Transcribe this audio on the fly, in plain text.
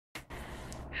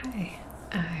Hi,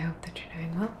 I hope that you're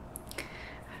doing well.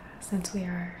 Since we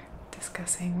are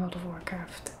discussing World of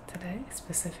Warcraft today,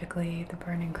 specifically the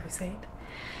Burning Crusade,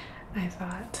 I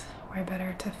thought where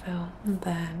better to film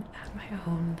than at my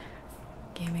own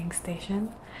gaming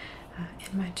station,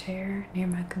 in my chair near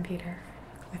my computer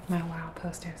with my WoW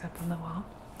posters up on the wall.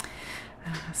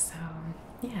 So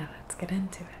yeah, let's get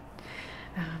into it.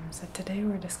 So today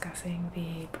we're discussing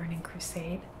the Burning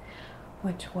Crusade,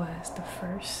 which was the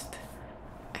first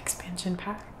expansion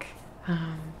pack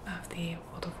of the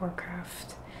World of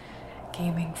Warcraft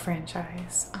gaming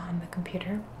franchise on the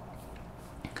computer.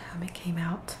 It came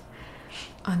out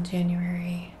on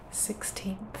January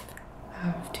 16th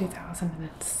of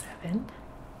 2007.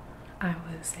 I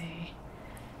was a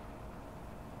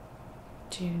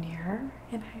junior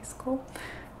in high school,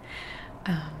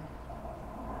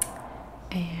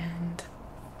 and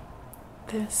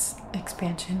this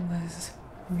expansion was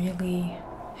really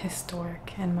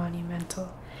historic and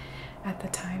monumental at the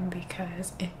time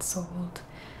because it sold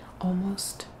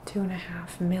almost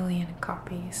 2.5 million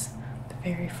copies the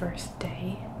very first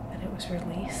day that it was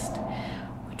released,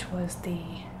 which was the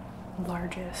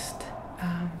largest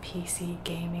PC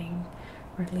gaming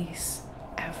release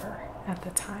ever at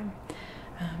the time,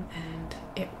 and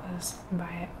it was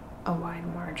by a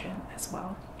wide margin as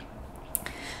well.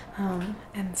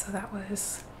 And so that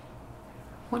was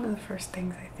one of the first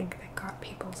things I think that got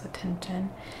people's attention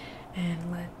and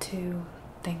led to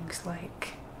things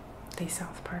like the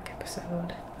South Park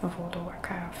episode of World of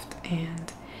Warcraft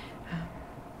and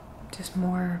just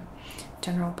more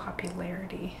general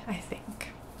popularity, I think.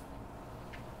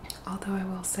 Although I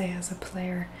will say, as a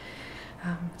player,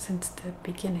 since the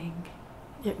beginning,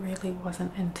 it really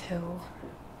wasn't until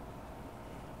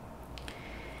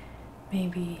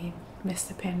maybe Miss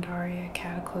the Pandaria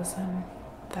Cataclysm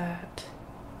that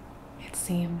it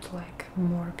seemed like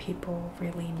more people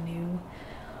really knew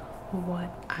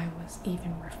what I was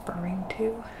even referring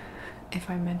to if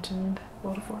I mentioned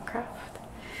World of Warcraft.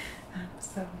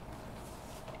 So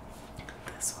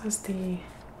this was the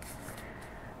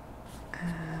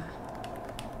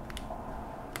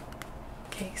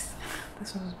case.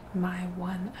 This was my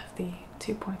one of the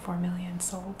 2.4 million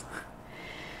sold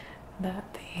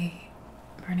that the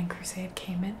Burning Crusade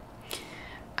came in.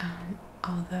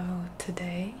 Although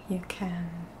today you can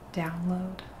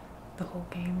download the whole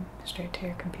game straight to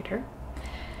your computer,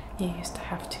 you used to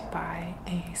have to buy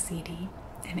a CD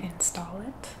and install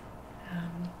it.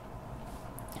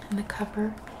 And the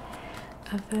cover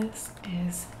of this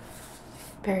is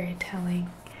very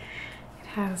telling. It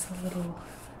has a little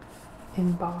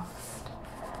embossed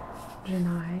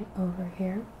Janai over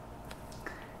here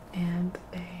and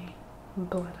a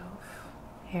blood elf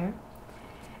here,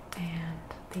 and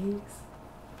these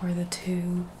were the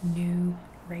two new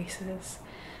races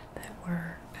that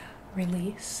were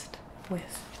released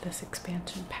with this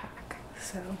expansion pack.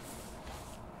 So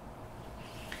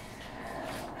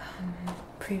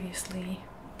previously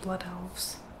blood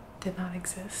elves did not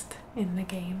exist in the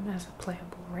game as a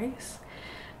playable race,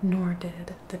 nor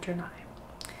did the Janai.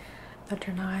 The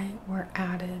Janai were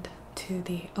added to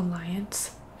the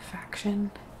Alliance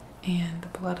faction, and the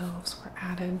blood elves were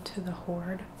added to the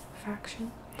Horde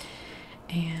faction.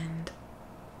 And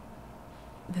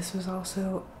this was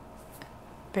also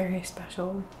very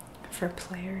special for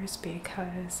players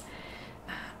because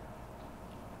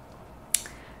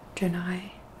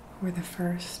Janai were the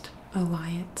first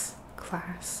Alliance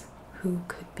class who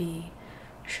could be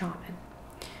shaman.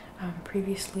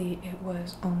 Previously it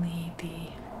was only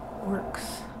the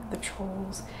orcs, the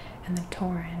trolls, and the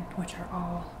tauren, which are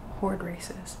all Horde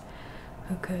races,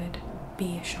 who could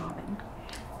be a shaman.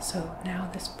 So now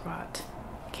this brought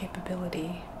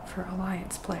capability for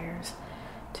Alliance players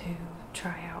to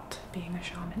try out being a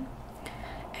shaman.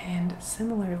 And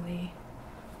similarly,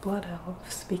 blood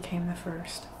elves became the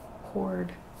first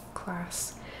Horde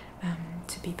class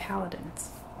to be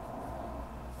paladins.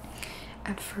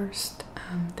 At first,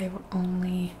 they were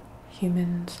only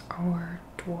humans or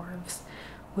dwarves,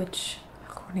 which,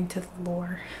 according to the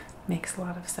lore, makes a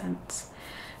lot of sense.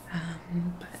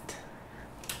 But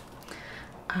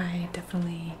I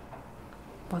definitely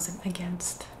wasn't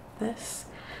against this.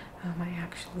 I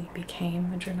actually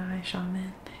became a Janai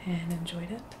shaman and enjoyed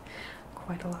it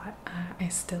quite a lot. I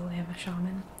still am a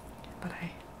shaman, but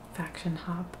I faction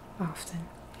hop often.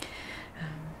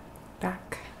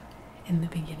 Back in the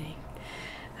beginning,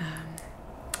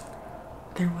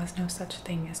 there was no such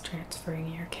thing as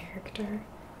transferring your character,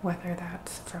 whether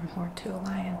that's from Horde to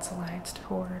Alliance, Alliance to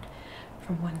Horde,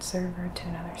 from one server to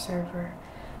another server.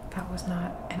 That was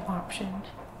not an option.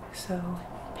 So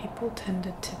people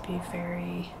tended to be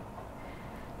very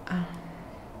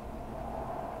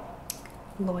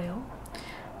loyal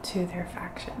to their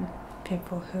faction.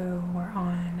 People who were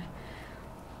on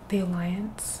the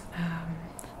Alliance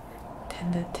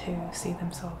tended to see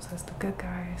themselves as the good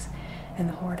guys and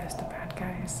the Horde as the bad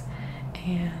guys,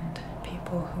 and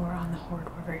people who were on the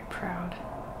Horde were very proud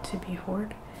to be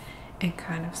Horde and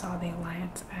kind of saw the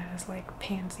Alliance as like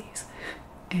pansies.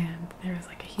 And there was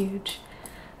like a huge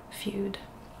feud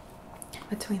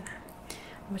between them,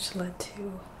 which led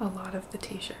to a lot of the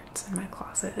t-shirts in my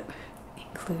closet,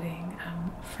 including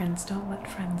Friends Don't Let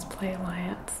Friends Play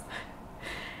Alliance,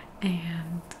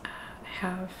 and I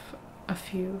have a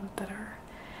few that are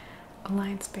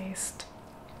Alliance based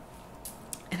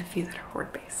and a few that are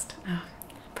Horde based.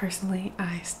 Personally,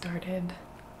 I started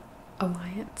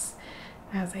Alliance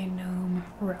as a gnome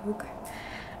rogue,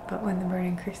 but when the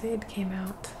Burning Crusade came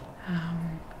out,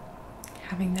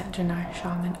 having that Janai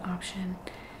Shaman option,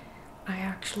 I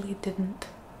actually didn't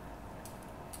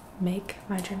make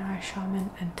my Janai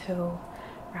Shaman until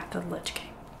Wrath of the Lich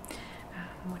King,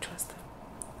 which was the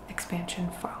expansion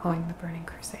following the Burning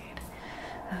Crusade.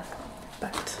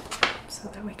 But so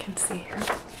that we can see here,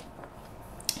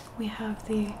 we have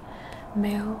the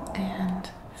male and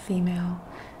female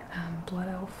Blood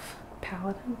Elf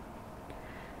Paladin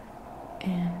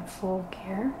in full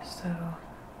gear. So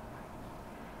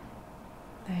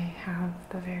they have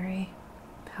the very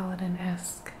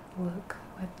Paladin-esque look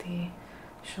with the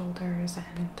shoulders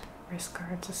and wrist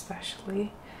guards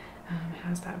especially.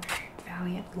 Has that very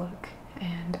valiant look,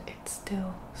 and it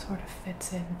still sort of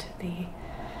fits into the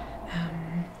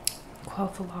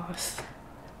Quel'Thalas,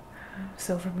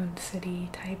 Silvermoon City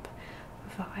type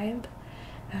vibe,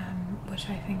 which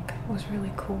I think was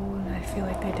really cool, and I feel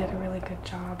like they did a really good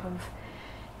job of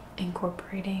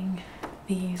incorporating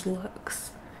these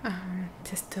looks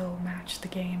to still match the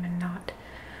game and not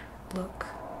look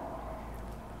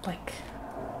like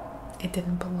it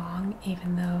didn't belong,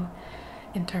 even though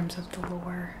in terms of the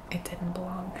lore it didn't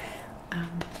belong.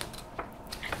 And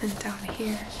then down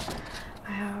here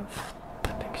I have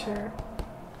a picture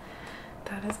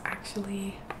that is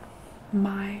actually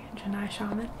my Janai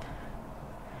Shaman,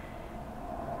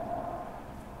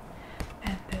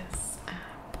 and this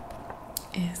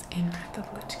is in Wrath of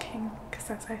the Lich King, because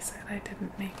as I said, I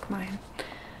didn't make mine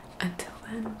until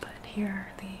then. But here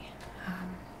are the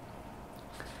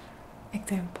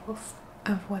examples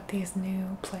of what these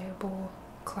new playable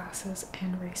classes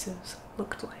and races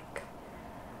looked like.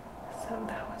 So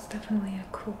that was definitely a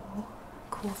cool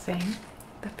thing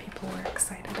that people were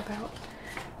excited about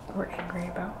or angry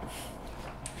about.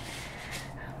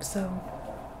 So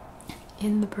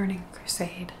in the Burning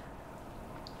Crusade,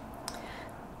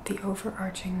 the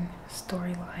overarching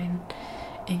storyline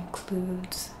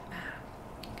includes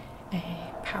a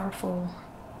powerful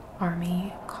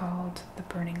army called the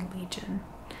Burning Legion.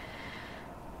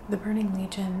 The Burning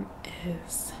Legion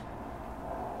is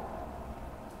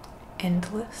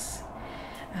endless.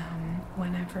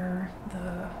 Whenever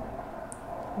the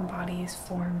bodies,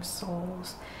 forms,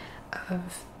 souls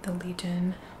of the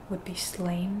Legion would be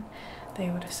slain, they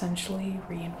would essentially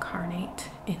reincarnate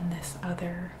in this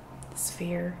other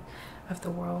sphere of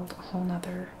the world, a whole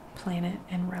nother planet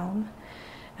and realm.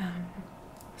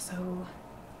 So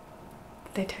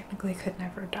they technically could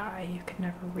never die. You could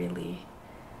never really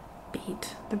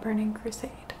beat the Burning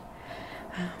Crusade.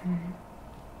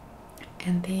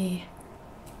 And the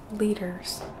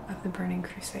leaders of the Burning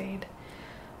Crusade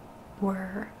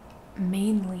were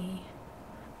mainly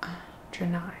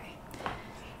Janai.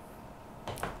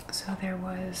 So there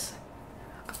was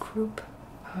a group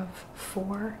of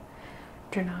 4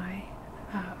 Janai.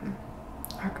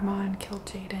 Archimonde,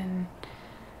 Kil'jaeden,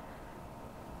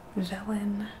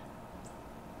 Velen,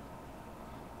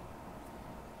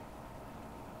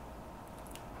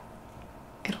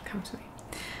 it'll come to me.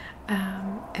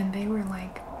 And they were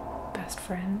like best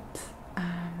friends.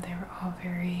 They were all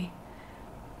very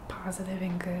positive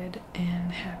and good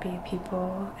and happy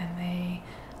people, and they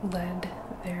led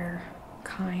their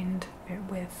kind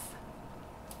with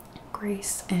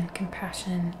grace and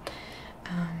compassion,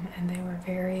 and they were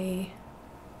very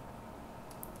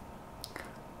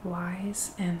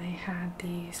wise, and they had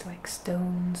these like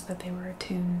stones that they were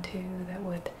attuned to that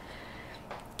would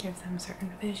give them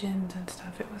certain visions and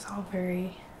stuff. It was all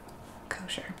very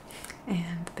kosher,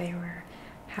 and they were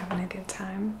having a good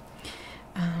time.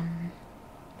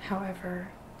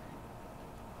 However,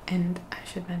 and I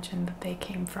should mention that they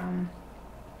came from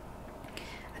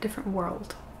a different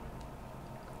world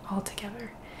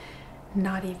altogether.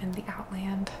 Not even the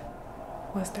Outland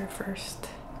was their first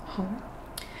home.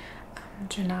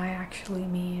 Janai actually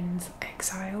means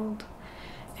exiled,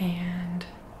 and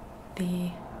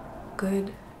the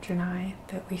good Janai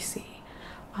that we see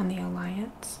on the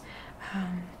Alliance.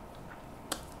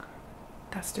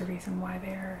 That's the reason why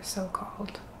they're so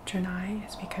called Janai,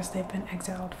 is because they've been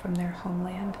exiled from their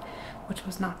homeland, which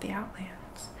was not the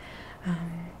Outlands.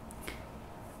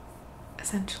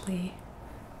 Essentially,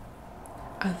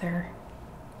 other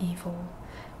evil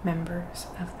members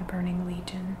of the Burning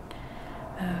Legion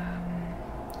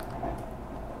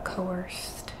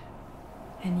coerced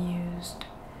and used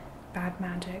bad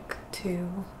magic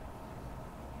to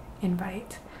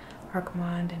invite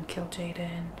Archimond and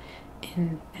Kil'jaeden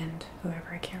and whoever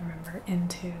I can't remember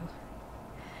into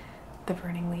the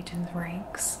Burning Legion's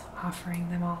ranks,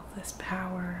 offering them all this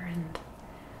power and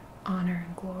honor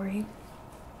and glory.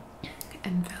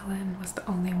 And Velen was the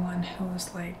only one who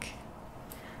was like,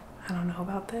 I don't know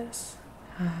about this.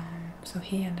 So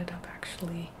he ended up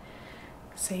actually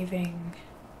saving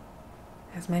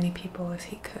as many people as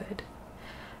he could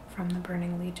from the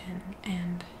Burning Legion,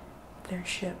 and their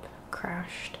ship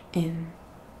crashed in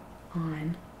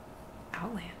on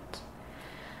Outland.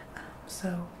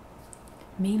 So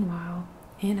meanwhile,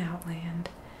 in Outland,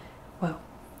 well,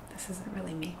 this isn't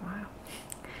really meanwhile,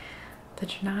 the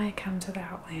Janai come to the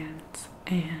Outlands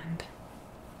and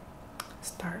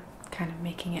start kind of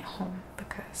making it home,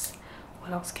 because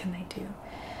what else can they do?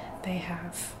 They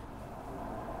have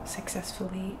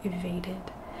successfully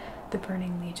evaded the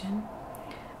Burning Legion,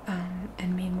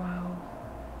 and meanwhile,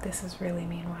 this is really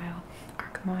meanwhile,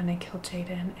 Archimond and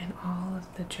Kil'jaeden and all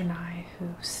of the Janai who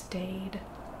stayed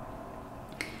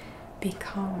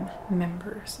become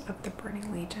members of the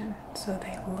Burning Legion. So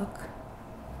they look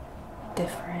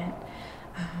different.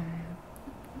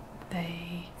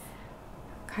 They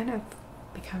kind of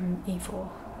become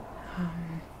evil.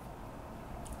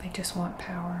 They just want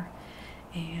power,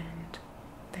 and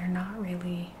they're not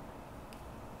really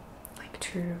like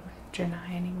true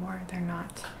Janai anymore. They're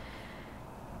not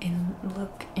in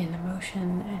look, in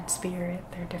emotion, and spirit.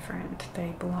 They're different.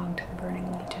 They belong to the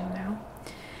Burning Legion now.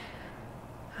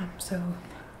 So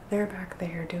they're back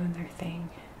there doing their thing.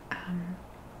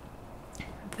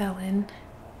 Velen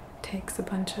takes a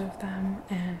bunch of them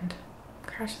and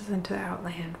crashes into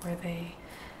Outland, where they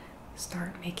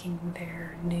start making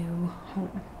their new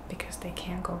home, because they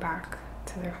can't go back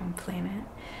to their home planet,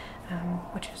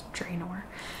 which is Draenor,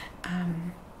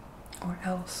 or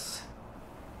else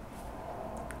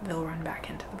they'll run back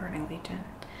into the Burning Legion.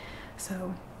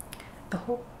 So the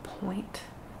whole point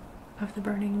of the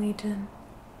Burning Legion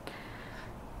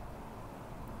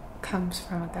comes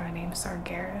from a guy named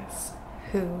Sargeras,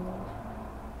 who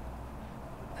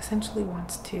essentially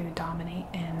wants to dominate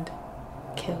and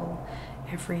kill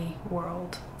every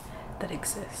world that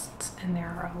exists, and there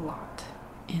are a lot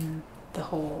in the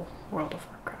whole World of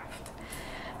Warcraft,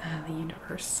 the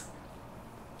universe.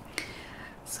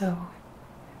 So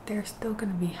they're still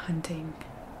going to be hunting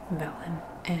Velen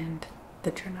and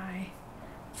the Janai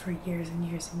for years and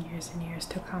years and years and years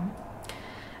to come.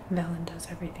 Velen does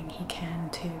everything he can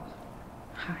to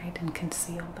hide and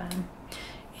conceal them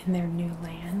in their new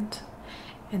land,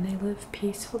 and they live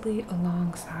peacefully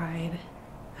alongside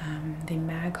the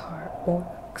Mag'har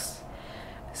orcs.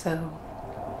 So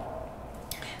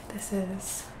this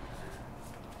is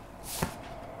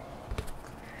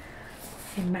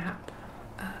a map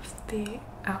of the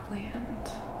Outland.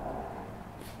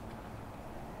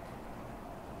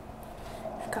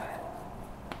 We've got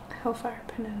Hellfire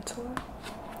Peninsula,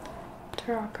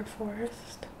 Taraka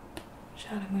Forest,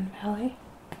 Shadowmoon Valley.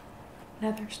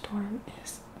 Netherstorm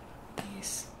is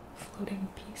these floating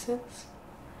pieces,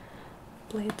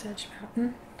 Blade's Edge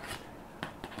Mountain,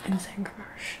 and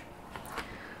Zangarmarsh.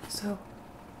 So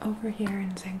over here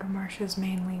in Zangarmarsh is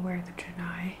mainly where the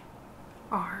Janai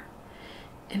are,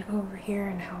 and over here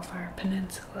in Hellfire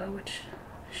Peninsula, which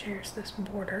shares this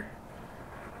border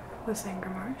with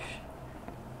Zangarmarsh,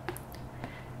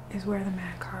 is where the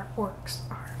Mag'har orcs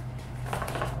are.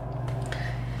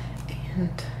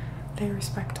 And they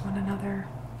respect one another,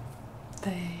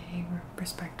 they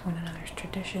respect one another's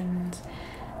traditions,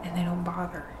 and they don't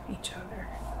bother each other.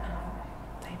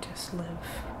 They just live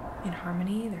in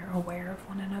harmony. They're aware of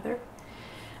one another,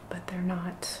 but they're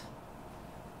not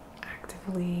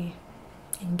actively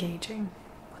engaging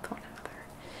with one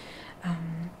another.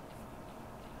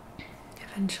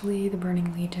 Eventually the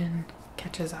Burning Legion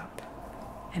catches up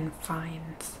and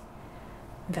finds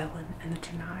Velen and the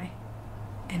Janai,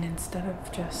 and instead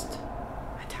of just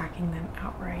attacking them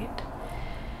outright,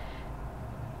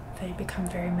 they become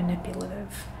very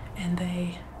manipulative, and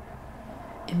they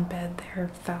embed their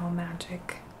foul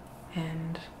magic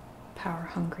and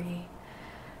power-hungry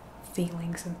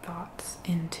feelings and thoughts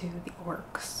into the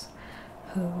orcs,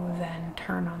 who then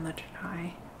turn on the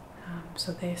Janai.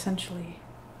 So they essentially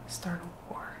start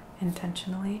a war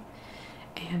intentionally,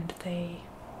 and they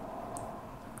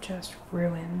just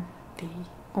ruin the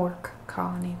orc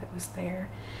colony that was there.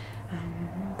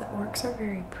 The orcs are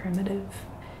very primitive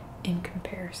in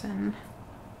comparison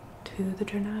to the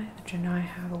Draenei. The Draenei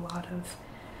have a lot of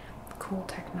cool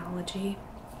technology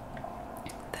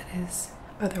that is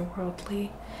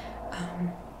otherworldly.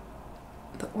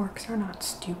 The orcs are not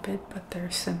stupid, but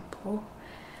they're simple.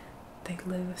 They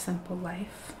live a simple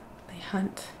life. They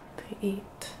hunt, they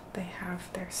eat, they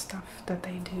have their stuff that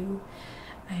they do,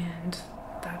 and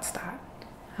that's that.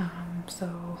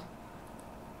 So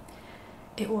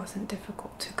it wasn't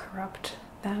difficult to corrupt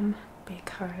them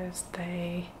because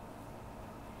they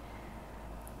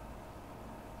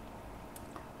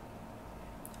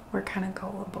were kind of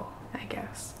gullible, I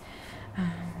guess.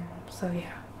 So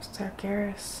yeah,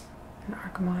 Sargeras and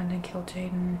Archimonde and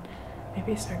Kil'jaeden.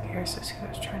 Maybe Sargeras is who I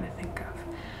was trying to think of.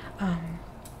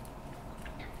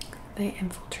 They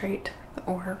infiltrate the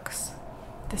orcs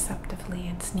deceptively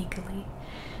and sneakily.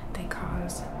 They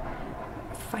cause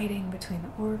fighting between the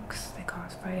orcs. They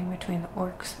cause fighting between the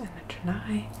orcs and the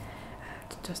Draenei.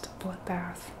 It's just a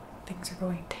bloodbath. Things are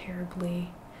going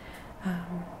terribly.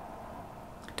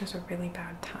 Just a really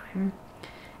bad time.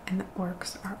 And the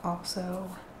orcs are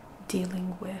also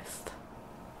dealing with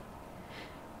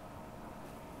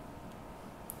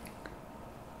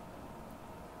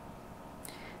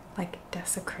like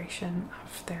desecration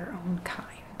of their own kind.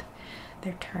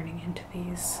 They're turning into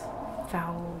these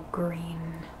foul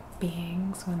green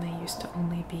beings when they used to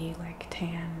only be like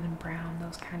tan and brown,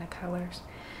 those kind of colors.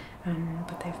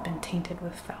 But they've been tainted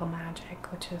with foul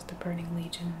magic, which is the Burning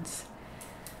Legion's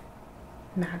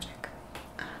magic.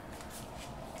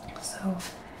 So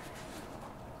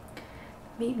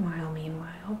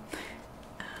meanwhile,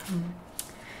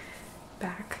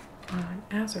 back on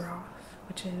Azeroth,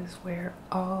 which is where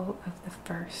all of the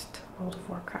first World of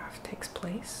Warcraft takes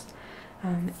place,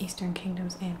 the Eastern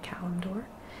Kingdoms and Kalimdor,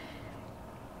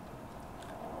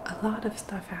 a lot of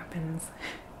stuff happens,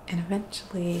 and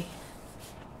eventually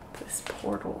this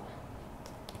portal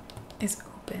is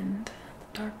opened,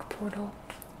 the Dark Portal,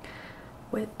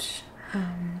 which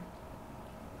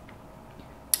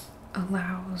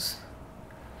allows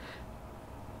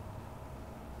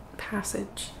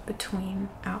passage between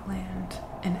Outland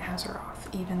and Azeroth,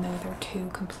 even though they're two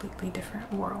completely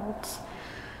different worlds.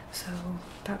 So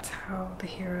that's how the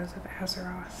heroes of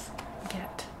Azeroth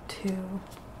get to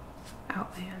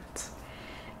Outland.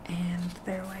 And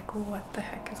they're like, what the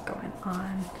heck is going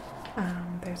on?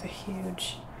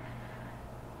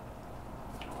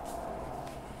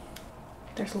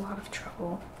 There's a lot of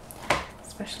trouble,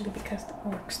 especially because the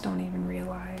orcs don't even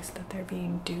realize that they're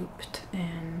being duped,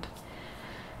 and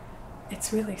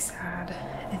it's really sad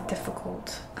and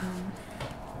difficult.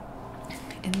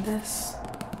 In this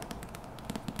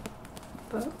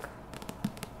book,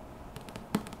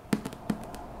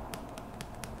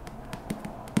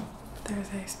 there's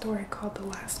a story called The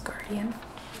Last Guardian.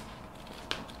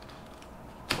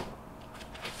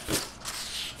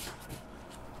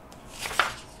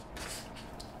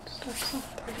 Starts on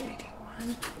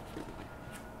 381.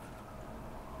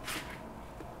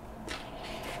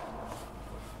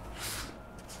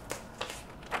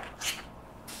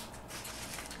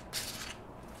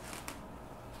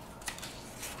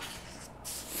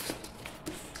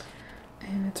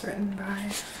 And it's written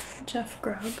by Jeff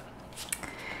Grubb.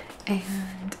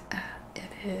 And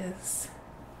it is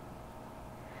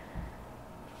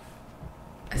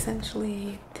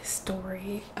essentially the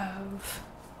story of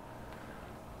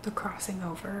the crossing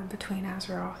over between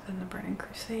Azeroth and the Burning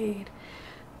Crusade,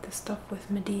 the stuff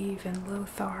with Medivh and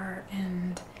Lothar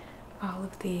and all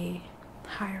of the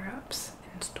higher-ups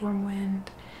in Stormwind,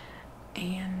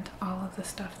 and all of the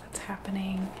stuff that's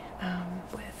happening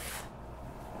with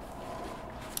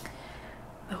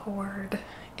the Horde.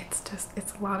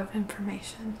 It's a lot of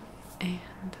information,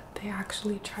 and they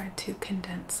actually tried to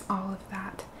condense all of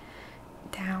that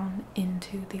down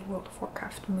into the World of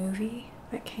Warcraft movie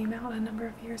that came out a number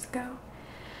of years ago.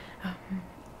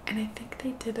 And I think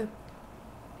they did a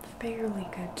fairly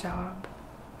good job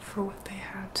for what they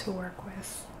had to work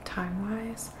with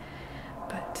time-wise.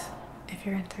 But if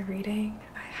you're into reading,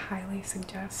 I highly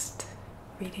suggest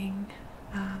reading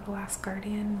The Last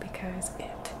Guardian, because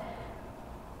it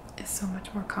is so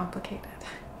much more complicated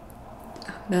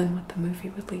than what the movie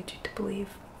would lead you to believe,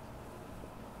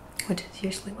 which is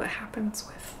usually what happens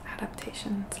with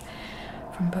adaptations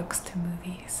from books to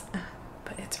movies.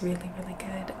 But it's really, really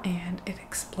good, and it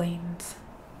explains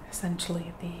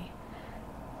essentially the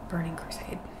Burning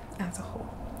Crusade as a whole.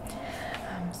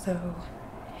 So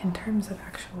in terms of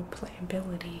actual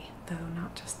playability, though,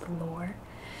 not just the lore,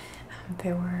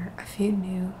 There were a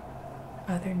few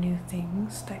other new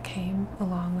things that came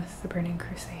along with the Burning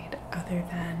Crusade, other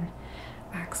than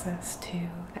access to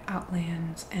the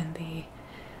Outlands and the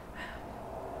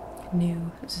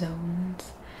new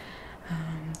zones,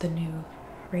 the new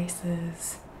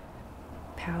races,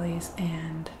 pallies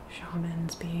and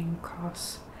shamans being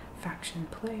cross-faction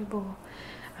playable.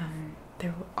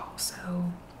 There were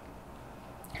also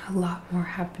a lot more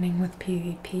happening with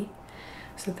PvP,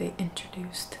 so they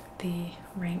introduced the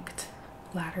ranked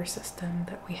ladder system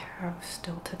that we have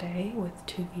still today with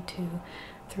 2v2,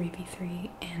 3v3,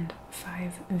 and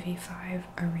 5v5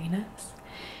 arenas,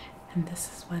 and this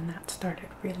is when that started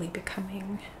really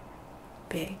becoming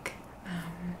big.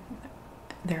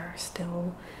 There are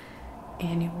still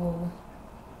annual,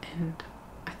 and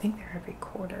I think they're every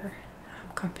quarter,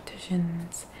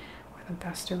 competitions where the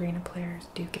best arena players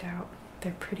duke it out.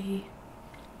 They're pretty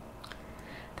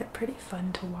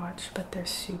fun to watch, but they're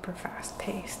super fast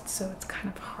paced, so it's kind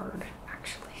of hard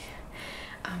actually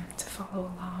to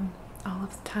follow along all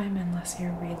of the time unless you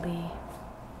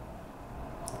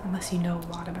know a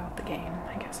lot about the game,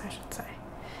 I guess I should say.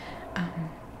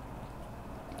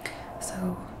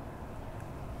 So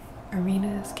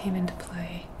arenas came into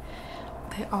play.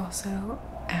 They also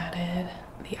added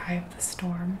the Eye of the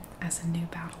Storm as a new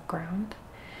battleground,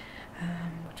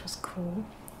 which was cool.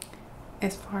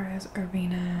 As far as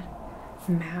arena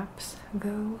maps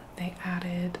go, they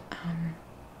added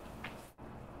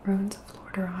Ruins of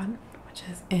Lordaeron, which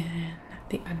is in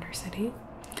the Undercity.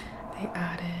 They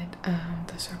added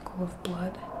the Circle of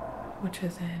Blood, which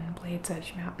is in Blade's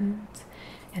Edge Mountains,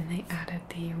 and they added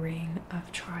the Ring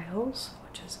of Trials,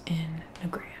 which is in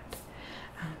Nagrand.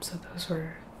 So those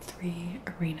were 3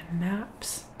 arena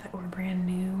maps that were brand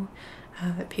new,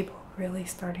 that people were really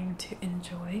starting to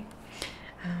enjoy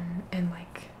and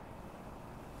like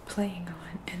playing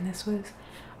on. And this was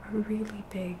a really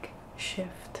big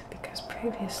shift because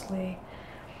previously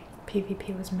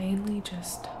PvP was mainly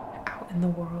just out in the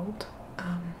world.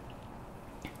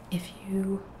 If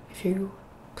you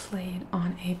played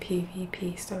on a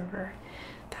PvP server,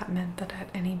 that meant that at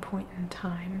any point in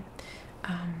time,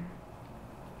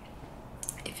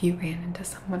 if you ran into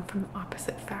someone from the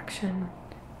opposite faction,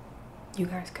 you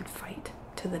guys could fight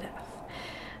to the death.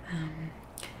 And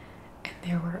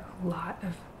there were a lot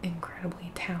of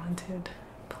incredibly talented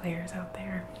players out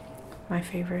there. My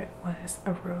favorite was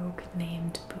a rogue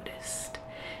named Buddhist.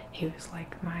 He was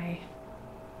like my,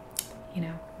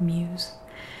 muse.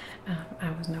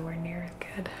 I was nowhere near as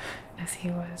good as he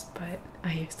was, but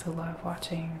I used to love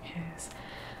watching his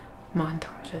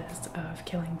montages of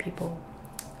killing people,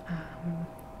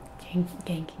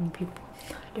 ganking people,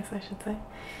 I guess I should say.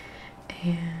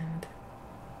 And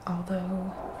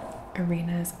although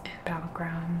arenas and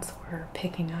battlegrounds were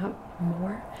picking up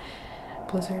more,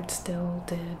 Blizzard still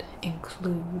did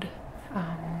include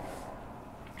and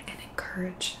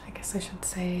encourage, I guess I should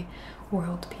say,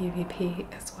 world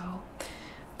PvP as well.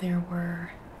 There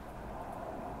were,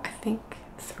 I think,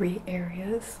 3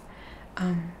 areas.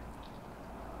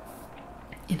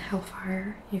 In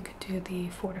Hellfire, you could do the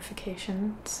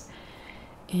fortifications.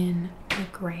 In the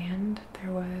Grand,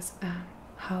 there was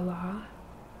Hallo,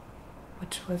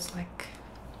 which was like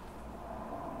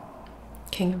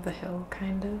King of the Hill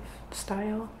kind of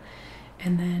style.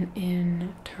 And then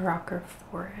in Taraka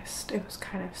Forest, it was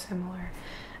kind of similar.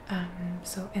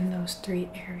 So in those 3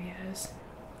 areas,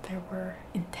 there were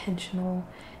intentional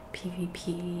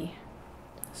PvP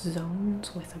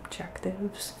zones with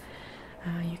objectives.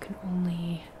 You can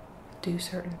only do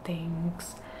certain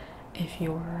things if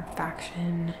your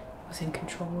faction was in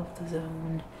control of the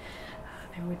zone.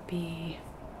 There would be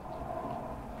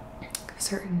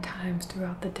certain times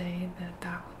throughout the day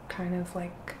that would kind of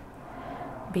like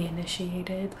be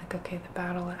initiated, like, okay, the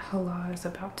battle at Hallo is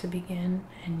about to begin,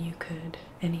 and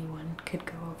anyone could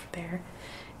go over there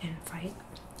and fight,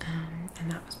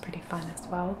 and that was pretty fun as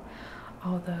well.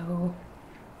 Although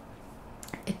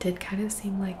it did kind of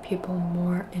seem like people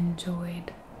more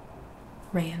enjoyed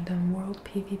random world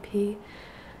PvP,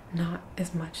 not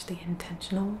as much the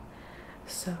intentional.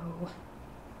 So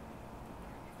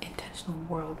intentional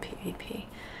world PvP.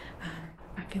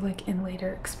 I feel like in later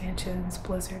expansions,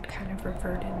 Blizzard kind of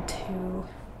reverted to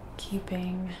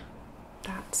keeping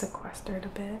that sequestered a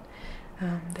bit.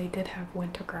 They did have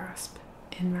Wintergrasp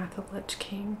in Wrath of Lich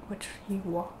King, which you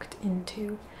walked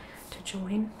into to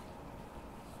join.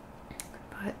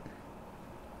 But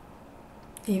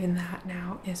even that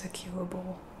now is a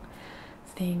queuable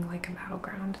thing, like a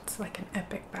battleground. It's like an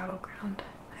epic battleground,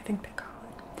 I think they call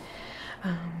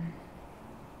it.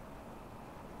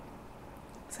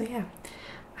 So yeah,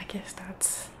 I guess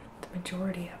that's the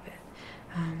majority of it.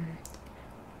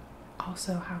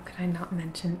 Also, how could I not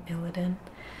mention Illidan?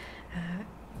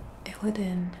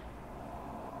 Illidan,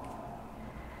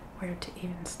 where to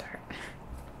even start?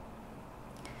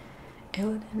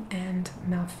 Illidan and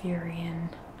Malfurion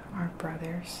are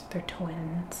brothers, they're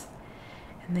twins,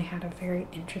 and they had a very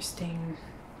interesting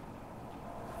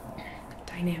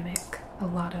dynamic. A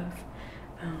lot of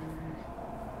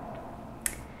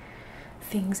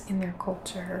things in their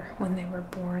culture when they were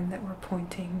born that were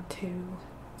pointing to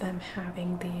them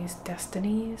having these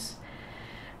destinies.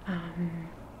 And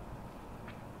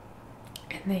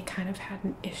they kind of had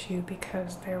an issue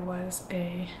because there was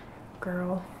a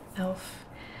girl elf.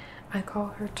 I call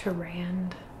her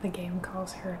Tyrande. The game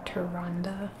calls her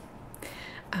Tyrande.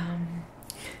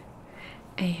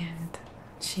 And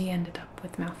she ended up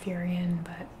with Malfurion,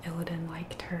 but Illidan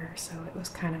liked her, so it was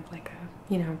kind of like a,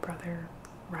 brother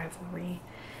rivalry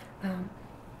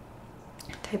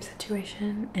type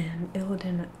situation. And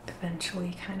Illidan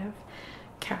eventually kind of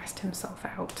cast himself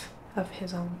out of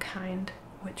his own kind,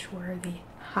 which were the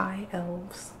High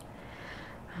Elves.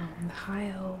 The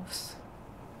High Elves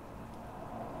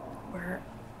were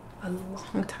a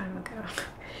long time ago,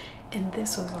 and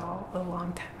this was all a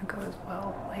long time ago as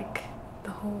well. Like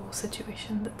the whole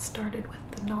situation that started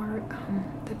with the Naaru,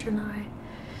 the Draenei,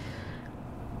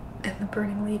 and the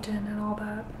Burning Legion and all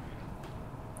that.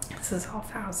 This is all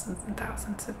thousands and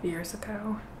thousands of years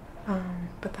ago.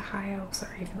 But the High Elves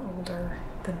are even older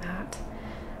than that.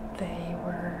 They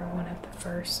were one of the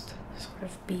first sort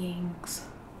of beings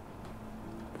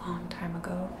a long time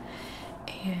ago,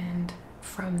 and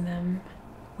from them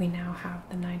we now have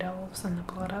the Night Elves and the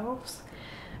Blood Elves,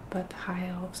 but the High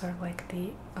Elves are like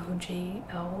the OG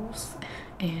elves,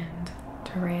 and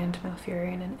Tyrande,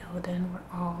 Malfurion, and Illidan were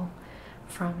all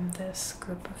from this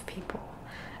group of people.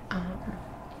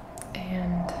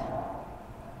 And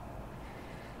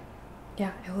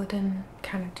yeah, Illidan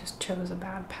kind of just chose a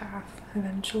bad path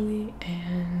eventually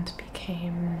and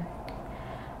became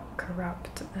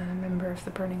corrupt, a member of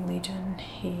the Burning Legion.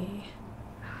 He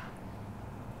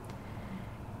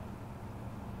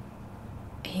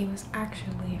was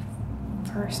actually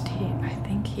I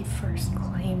think he first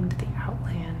claimed the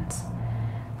Outlands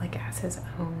like as his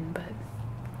own, but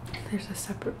there's a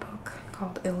separate book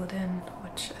called Illidan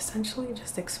which essentially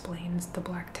just explains the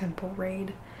Black Temple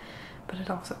raid, but it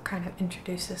also kind of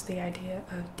introduces the idea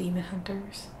of demon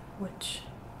hunters, which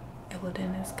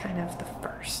Illidan is kind of the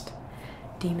first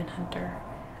demon hunter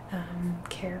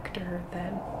character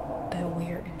that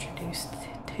we're introduced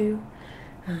to.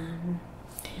 And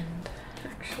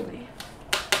actually,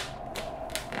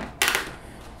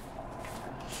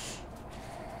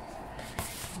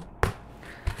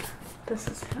 this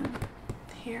is him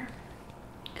here.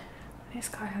 This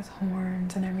guy has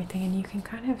horns and everything, and you can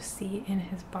kind of see in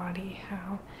his body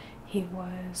how he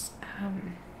was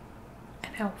an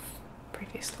elf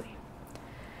previously,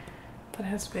 but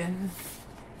has been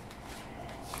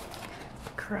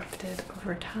corrupted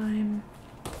over time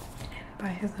and by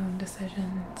his own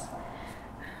decisions.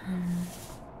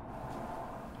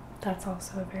 That's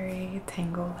also a very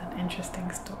tangled and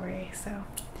interesting story, so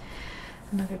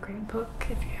another great book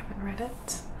if you haven't read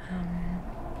it.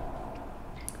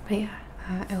 But yeah,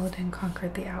 Illidan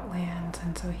conquered the Outlands,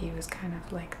 and so he was kind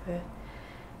of like the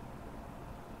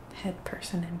head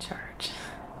person in charge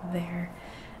there.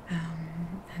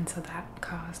 And so that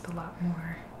caused a lot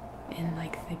more in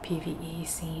like the PvE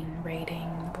scene,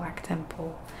 raiding the Black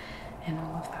Temple and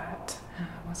all of that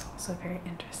was also very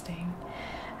interesting.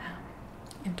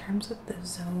 In terms of the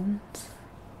zones,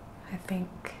 I think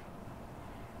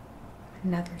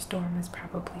Netherstorm is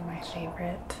probably my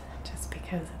favorite, just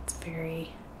because it's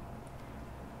very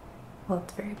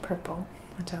purple,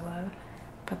 which I love,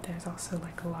 but there's also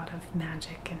like a lot of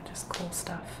magic and just cool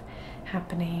stuff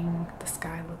happening. The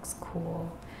sky looks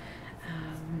cool.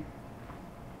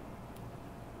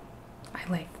 I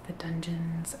like the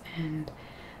dungeons and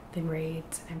the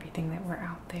raids and everything that were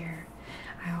out there.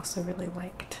 I also really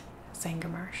liked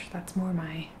Sangamarsh. That's more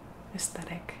my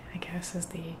aesthetic, I guess, is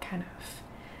the kind of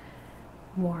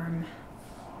warm,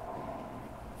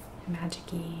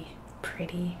 magic-y,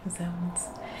 pretty zones.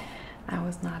 I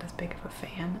was not as big of a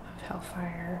fan of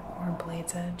Hellfire or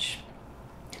Blade's Edge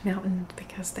Mountain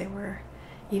because they were,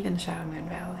 even Shadowmoon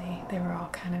Valley, they were all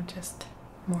kind of just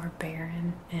more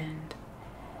barren and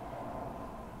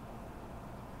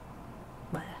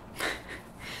bleh.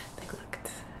 They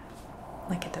looked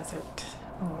like a desert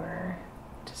or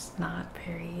just not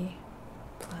very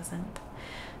pleasant.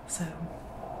 So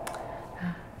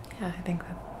yeah, I think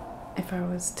that if I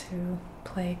was to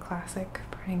play classic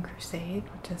Burning Crusade,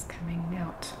 which is coming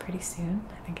out pretty soon,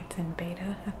 I think it's in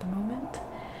beta at the moment,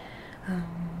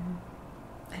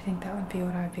 I think that would be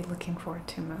what I'd be looking forward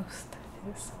to most,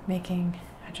 is making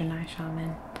a Janai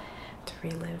shaman to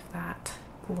relive that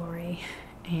glory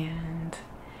and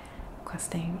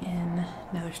questing in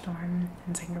Netherstorm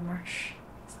and Zangarmarsh.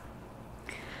 So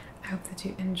I hope that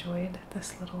you enjoyed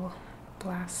this little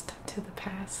blast to the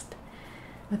past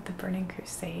with the Burning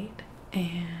Crusade,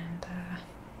 and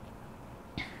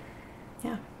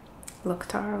yeah,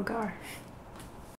 Loktar Ogar.